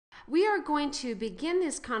we are going to begin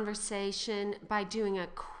this conversation by doing a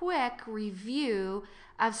quick review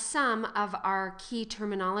of some of our key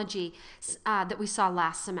terminology that we saw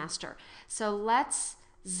last semester. So let's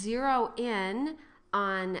zero in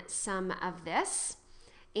on some of this.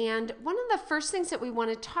 And one of the first things that we want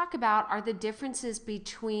to talk about are the differences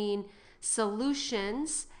between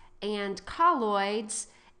solutions and colloids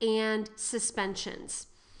and suspensions.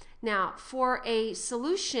 Now, for a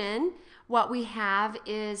solution, what we have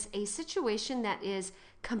is a situation that is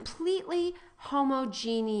completely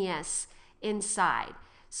homogeneous inside.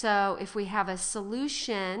 So if we have a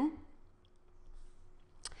solution,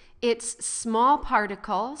 it's small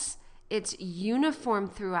particles, it's uniform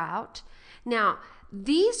throughout. Now,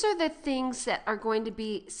 these are the things that are going to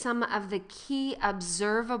be some of the key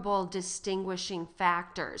observable distinguishing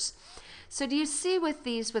factors. So do you see with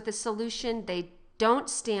these, with a solution, they don't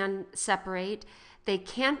separate, they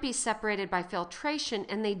can't be separated by filtration,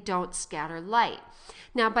 and they don't scatter light.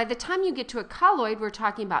 Now, by the time you get to a colloid, we're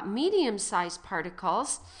talking about medium-sized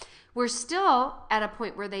particles. We're still at a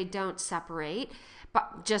point where they don't separate,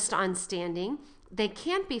 but just on standing. They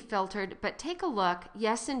can't be filtered, but take a look.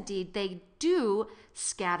 Yes, indeed, they do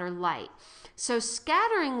scatter light. So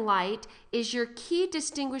scattering light is your key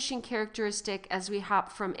distinguishing characteristic as we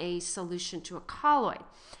hop from a solution to a colloid.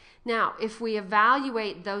 Now, if we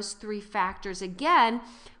evaluate those three factors again,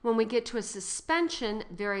 when we get to a suspension,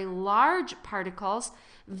 very large particles,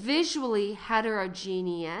 visually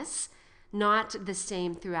heterogeneous, not the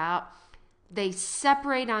same throughout. They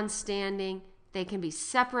separate on standing, they can be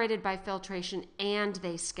separated by filtration, and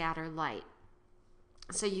they scatter light.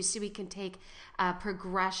 So you see we can take a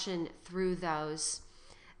progression through those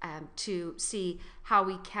to see how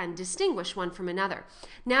we can distinguish one from another.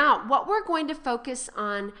 Now, what we're going to focus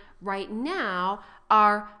on right now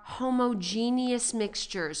are homogeneous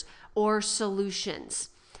mixtures or solutions.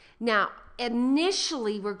 Now,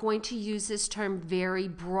 initially, we're going to use this term very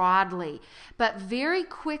broadly, but very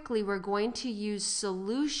quickly we're going to use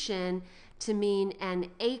solution to mean an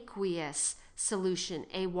aqueous solution,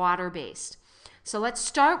 a water-based. So let's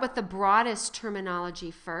start with the broadest terminology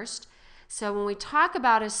first. So when we talk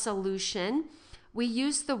about a solution, we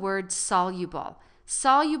use the word soluble.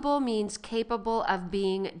 Soluble means capable of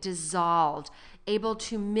being dissolved, able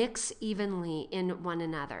to mix evenly in one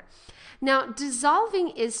another. Now,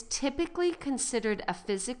 dissolving is typically considered a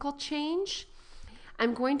physical change.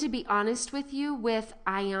 I'm going to be honest with you, with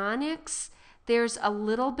ionics, there's a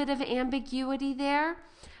little bit of ambiguity there,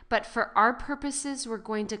 but for our purposes, we're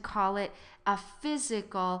going to call it a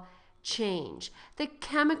physical change. The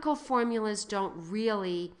chemical formulas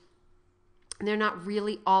they're not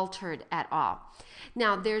really altered at all.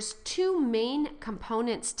 Now, there's two main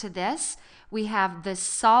components to this. We have the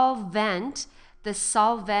solvent. The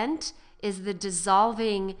solvent is the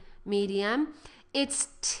dissolving medium. It's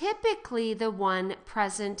typically the one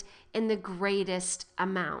present in the greatest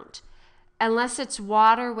amount. Unless it's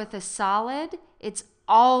water with a solid, it's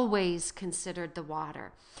always considered the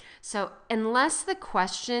water. So unless the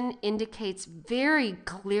question indicates very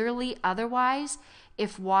clearly otherwise,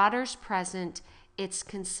 if water's present, it's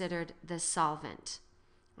considered the solvent.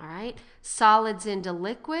 All right? Solids into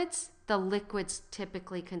liquids, the liquid's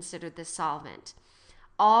typically considered the solvent.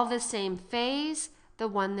 All the same phase, the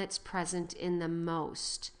one that's present in the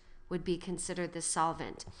most would be considered the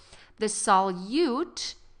solvent. The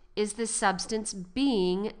solute is the substance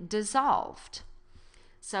being dissolved.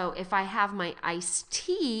 So if I have my iced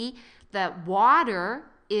tea, the water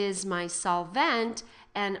is my solvent,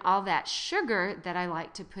 and all that sugar that I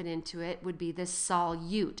like to put into it would be the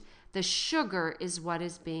solute. The sugar is what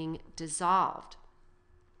is being dissolved.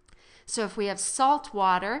 So if we have salt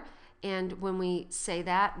water, and when we say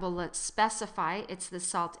that, well, let's specify it's the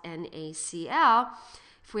salt NaCl.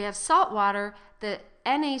 If we have salt water, the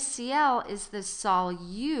NaCl is the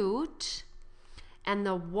solute, and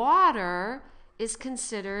the water is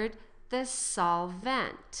considered the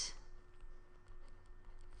solvent.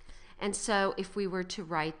 And so if we were to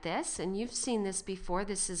write this, and you've seen this before,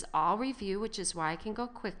 this is all review, which is why I can go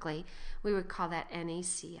quickly, we would call that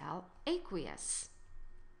NaCl aqueous.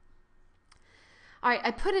 All right, I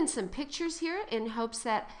put in some pictures here in hopes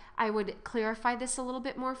that I would clarify this a little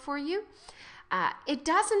bit more for you. It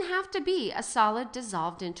doesn't have to be a solid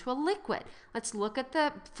dissolved into a liquid. Let's look at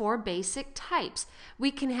the four basic types. We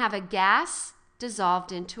can have a gas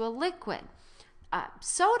dissolved into a liquid.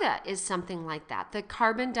 Soda is something like that. The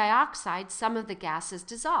carbon dioxide, some of the gas is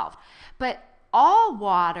dissolved. But all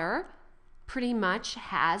water pretty much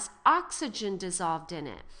has oxygen dissolved in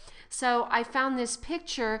it. So I found this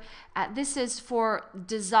picture. This is for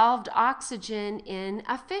dissolved oxygen in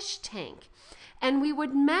a fish tank. And we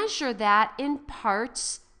would measure that in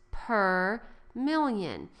parts per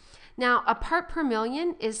million. Now, a part per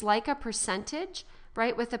million is like a percentage,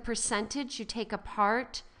 right? With a percentage, you take a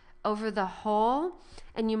part over the whole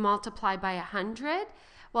and you multiply by 100.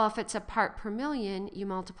 Well, if it's a part per million, you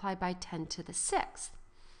multiply by 10 to the 6th.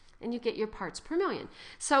 And you get your parts per million.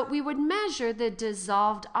 So we would measure the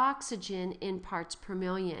dissolved oxygen in parts per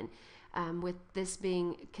million, with this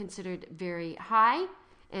being considered very high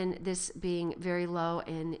and this being very low,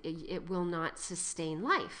 and it will not sustain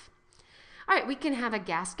life. All right, we can have a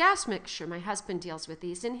gas-gas mixture. My husband deals with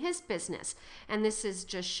these in his business. And this is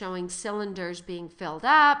just showing cylinders being filled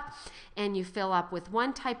up, and you fill up with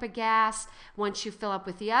one type of gas. Once you fill up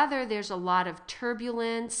with the other, there's a lot of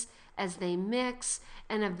turbulence as they mix,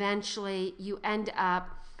 and eventually you end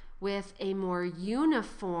up with a more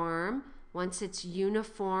uniform, once it's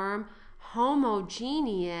uniform,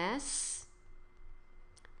 homogeneous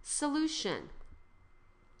solution.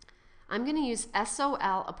 I'm going to use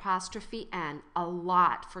SOL''N a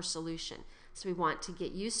lot for solution, so we want to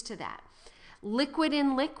get used to that. Liquid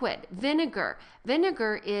in liquid, vinegar.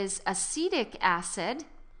 Vinegar is acetic acid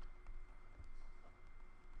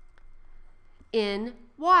in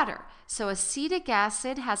water. So acetic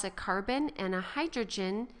acid has a carbon and a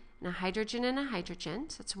hydrogen, and a hydrogen and a hydrogen.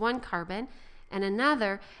 So it's one carbon and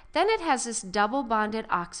another. Then it has this double bonded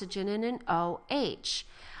oxygen and an OH.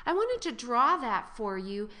 I wanted to draw that for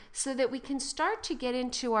you so that we can start to get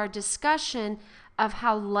into our discussion of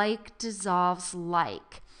how like dissolves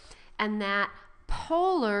like. And that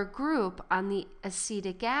polar group on the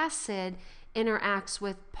acetic acid interacts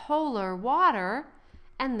with polar water,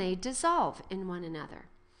 and they dissolve in one another.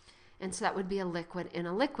 And so that would be a liquid in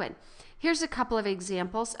a liquid. Here's a couple of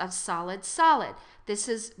examples of solid-solid. This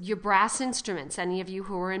is your brass instruments, any of you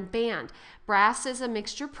who are in band. Brass is a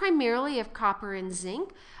mixture primarily of copper and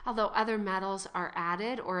zinc, although other metals are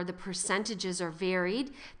added or the percentages are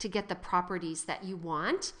varied to get the properties that you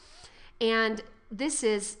want. And this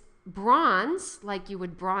is bronze, like you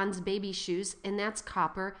would bronze baby shoes, and that's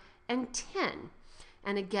copper and tin.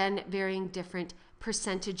 And again, varying different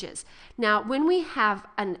percentages. Now, when we have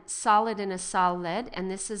a solid and a solid,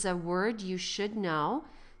 and this is a word you should know,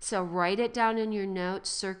 so write it down in your notes,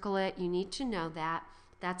 circle it, you need to know that.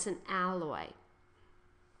 That's an alloy.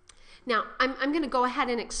 Now, I'm going to go ahead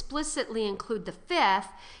and explicitly include the fifth.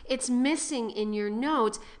 It's missing in your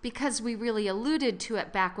notes because we really alluded to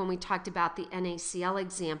it back when we talked about the NaCl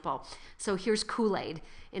example. So here's Kool-Aid.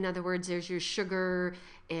 In other words, there's your sugar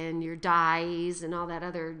and your dyes and all that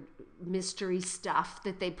other mystery stuff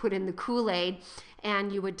that they put in the Kool-Aid,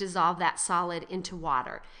 and you would dissolve that solid into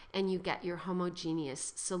water, and you get your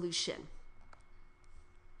homogeneous solution.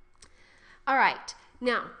 All right.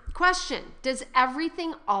 Now, question, does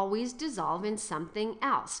everything always dissolve in something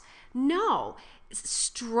else? No,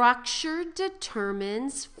 structure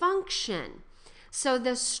determines function. So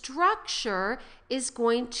the structure is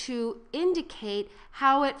going to indicate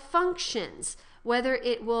how it functions, whether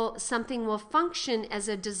something will function as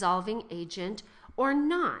a dissolving agent or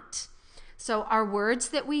not. So our words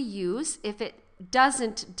that we use, if it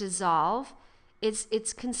doesn't dissolve,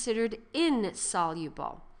 it's considered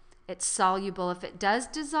insoluble. It's soluble if it does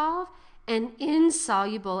dissolve, and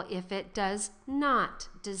insoluble if it does not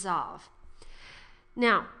dissolve.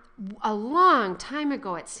 Now, a long time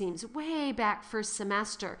ago, it seems, way back first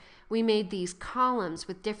semester, we made these columns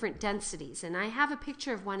with different densities, and I have a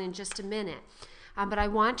picture of one in just a minute, but I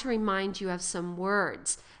want to remind you of some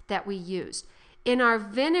words that we used. In our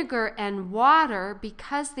vinegar and water,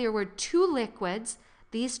 because there were two liquids,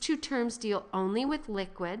 these two terms deal only with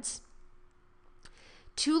liquids.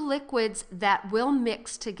 Two liquids that will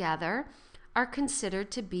mix together are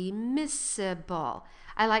considered to be miscible.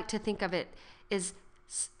 I like to think of it as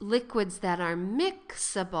liquids that are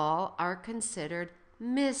mixable are considered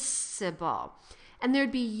miscible. And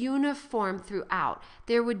there'd be uniform throughout.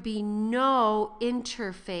 There would be no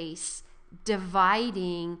interface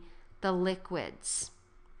dividing the liquids.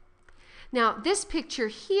 Now, this picture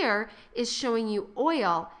here is showing you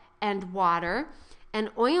oil and water. And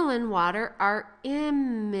oil and water are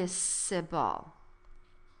immiscible.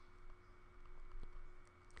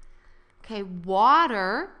 Okay,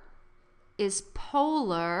 water is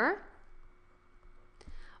polar.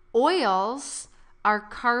 Oils are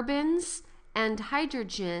carbons and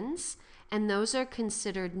hydrogens, and those are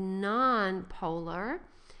considered non-polar.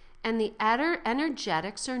 And the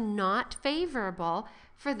energetics are not favorable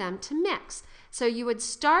for them to mix. So you would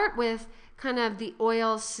start with kind of the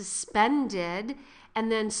oil suspended, and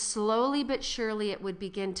then slowly but surely it would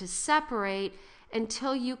begin to separate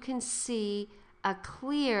until you can see a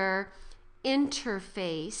clear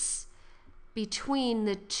interface between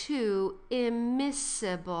the two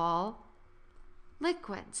immiscible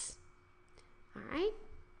liquids. All right?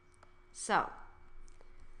 So,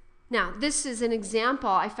 now this is an example.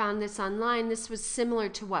 I found this online. This was similar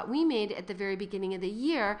to what we made at the very beginning of the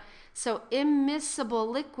year. So immiscible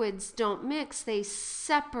liquids don't mix. They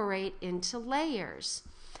separate into layers.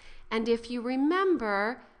 And if you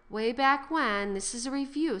remember, way back when, this is a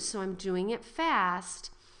review, so I'm doing it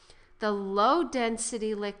fast, the low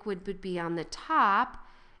density liquid would be on the top,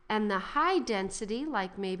 and the high density,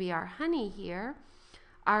 like maybe our honey here,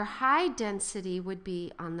 our high density would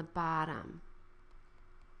be on the bottom.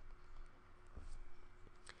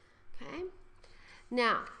 Okay?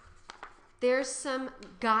 Now, there's some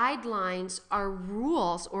guidelines or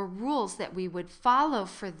rules that we would follow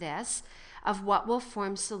for this of what will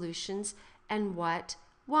form solutions and what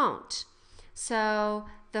won't. So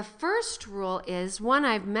the first rule is one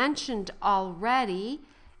I've mentioned already,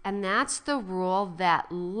 and that's the rule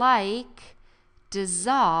that like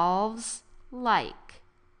dissolves like.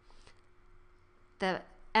 The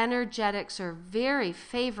energetics are very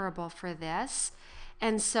favorable for this,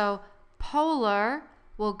 and so polar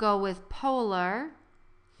will go with polar,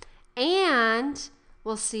 and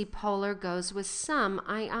we'll see polar goes with some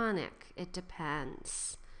ionic. It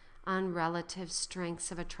depends on relative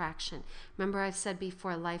strengths of attraction. Remember, I've said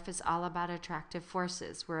before, life is all about attractive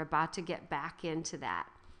forces. We're about to get back into that.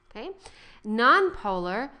 Okay?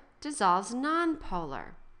 Nonpolar dissolves nonpolar.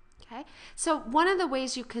 Okay? So one of the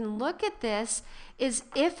ways you can look at this is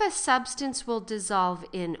if a substance will dissolve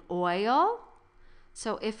in oil,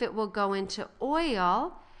 so if it will go into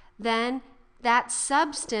oil, then that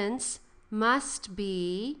substance must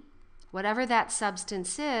be, whatever that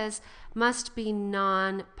substance is, must be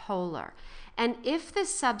nonpolar. And if the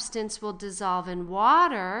substance will dissolve in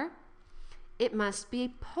water, it must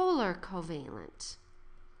be polar covalent.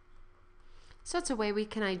 So it's a way we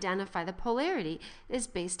can identify the polarity is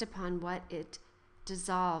based upon what it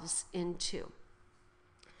dissolves into.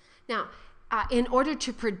 Now, in order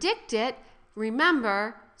to predict it,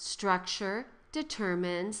 remember, structure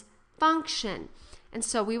determines function. And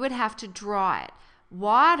so we would have to draw it.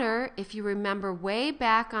 Water, if you remember way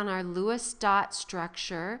back on our Lewis dot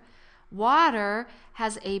structure, water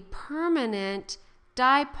has a permanent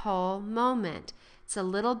dipole moment. It's a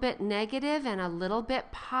little bit negative and a little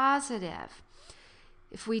bit positive.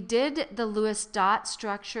 If we did the Lewis dot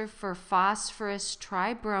structure for phosphorus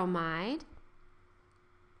tribromide,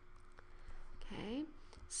 okay,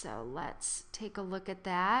 so let's take a look at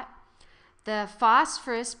that. The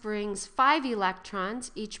phosphorus brings 5 electrons.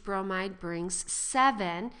 Each bromide brings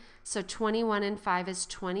 7. So 21 and 5 is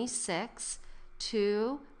 26.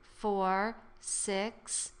 2, 4,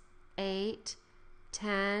 6, 8,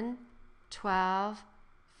 10, 12,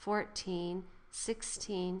 14,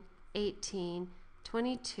 16, 18,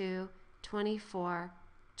 22, 24,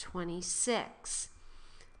 26.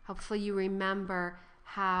 Hopefully you remember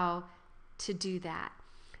how to do that.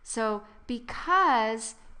 So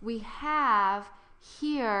because we have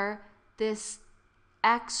here this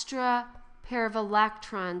extra pair of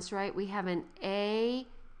electrons, right? We have an AB3X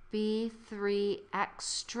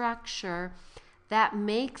structure that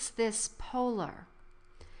makes this polar.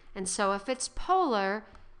 And so if it's polar,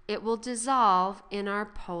 it will dissolve in our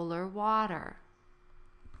polar water.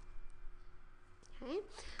 Okay,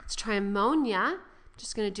 let's try ammonia. I'm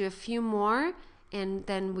just going to do a few more, and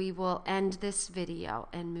then we will end this video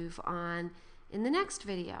and move on in the next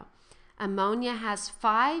video. Ammonia has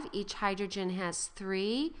 5, each hydrogen has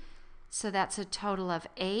 3, so that's a total of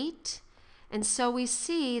 8. And so we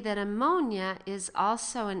see that ammonia is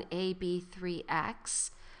also an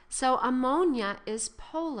AB3X, so ammonia is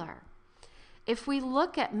polar. If we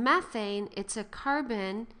look at methane, it's a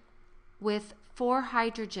carbon with 4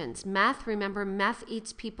 hydrogens. Meth, remember, meth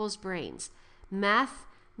eats people's brains. Meth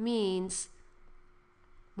means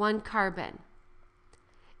 1 carbon.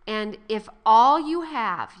 And if all you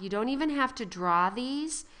have, you don't even have to draw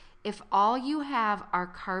these, if all you have are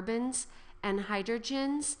carbons and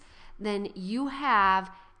hydrogens, then you have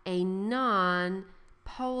a non-polar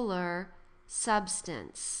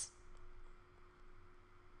substance.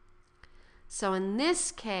 So in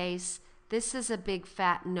this case, this is a big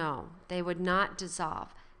fat no. They would not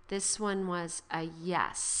dissolve. This one was a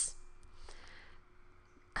yes.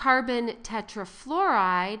 Carbon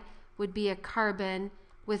tetrafluoride would be a carbon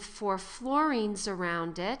with 4 fluorines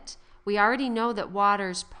around it. We already know that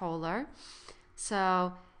water's polar.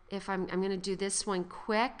 So if I'm going to do this one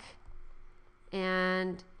quick,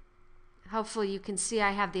 and hopefully you can see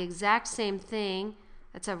I have the exact same thing.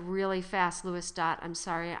 That's a really fast Lewis dot. I'm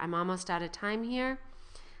sorry, I'm almost out of time here.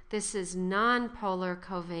 This is non-polar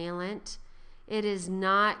covalent. it is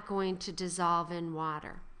not going to dissolve in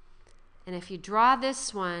water. And if you draw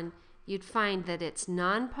this one, you'd find that it's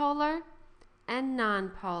nonpolar and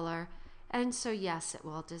nonpolar, and so yes, it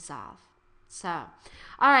will dissolve. So,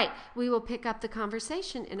 all right, we will pick up the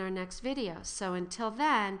conversation in our next video. So until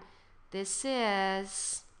then, this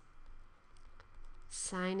is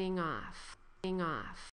signing off.